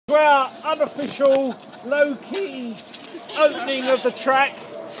To our unofficial, low-key opening of the track.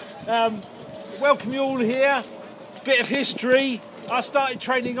 Welcome you all here. Bit of history. I started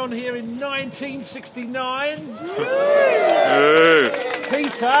training on here in 1969.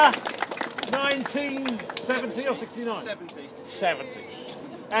 Peter, 1970 or 69? 70.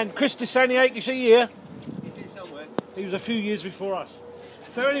 And Chris DeSaniake, you see here? Is it somewhere? He was a few years before us.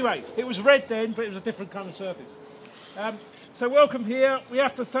 So anyway, it was red then, but it was a different kind of surface. So welcome here. We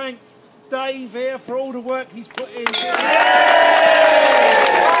have to thank Dave here for all the work he's put in.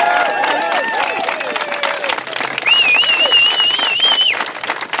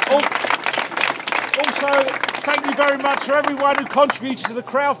 Also, thank you very much for everyone who contributed to the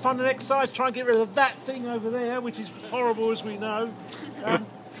crowdfunding exercise. Try and get rid of that thing over there, which is horrible as we know.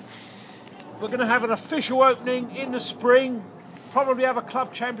 We're going to have an official opening in the spring. Probably have a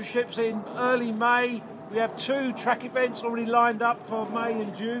club championships in early May. We have 2 track events already lined up for May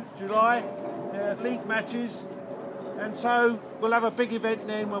and July, league matches. And so we'll have a big event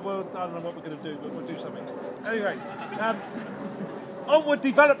then where I don't know what we're going to do, but we'll do something. Anyway, onward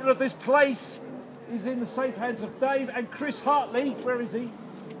development of this place is in the safe hands of Dave and Chris Hartley. Where is he?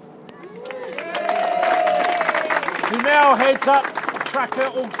 Who now heads up Tracker,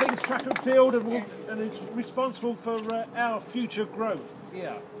 all things track and field, and is responsible for our future growth.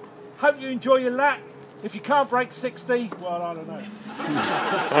 Yeah. Hope you enjoy your lap. If you can't break 60, well, I don't know.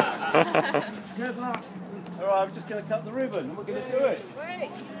 Good luck. All right, I'm just going to cut the ribbon and we're going to do it.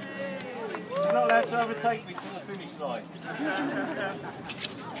 You're not allowed to overtake me to the finish line.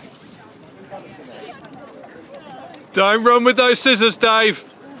 Don't run with those scissors, Dave.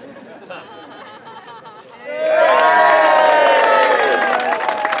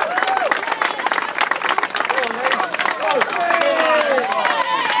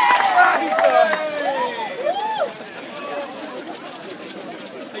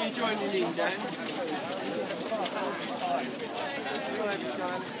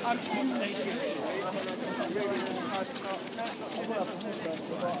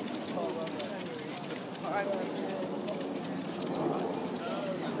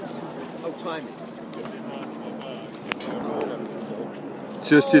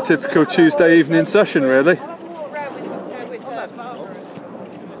 Just your typical Tuesday evening session, really. Good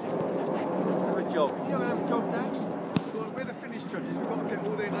job. You don't have a job now? Well, we're the finish judges. We've got to get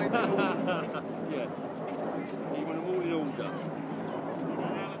all their names in order. Yeah. You want them all in order.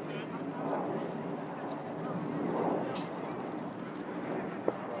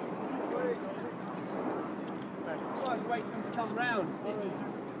 Wait for them to come round.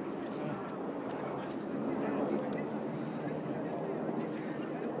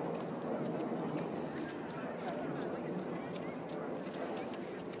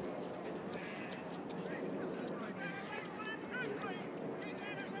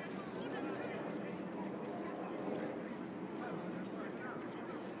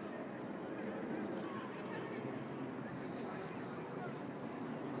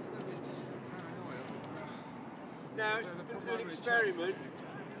 Now, do an experiment,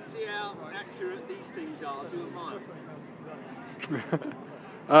 see how accurate these things are, do a mile.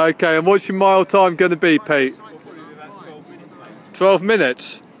 Okay, and what's your mile time going to be, Pete? 12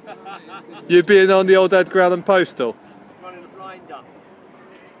 minutes? You being on the old Edgar Allan Postal? Running a blind up.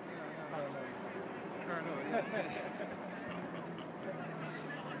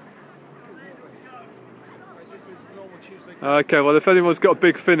 Okay, well if anyone's got a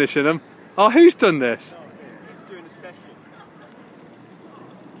big finish in them... Oh, who's done this?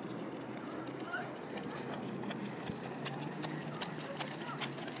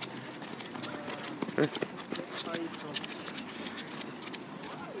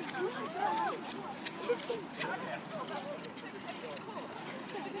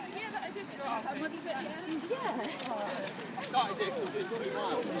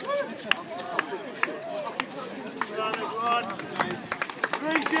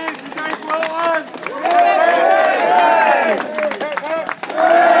 Greetings, Dave Odlin!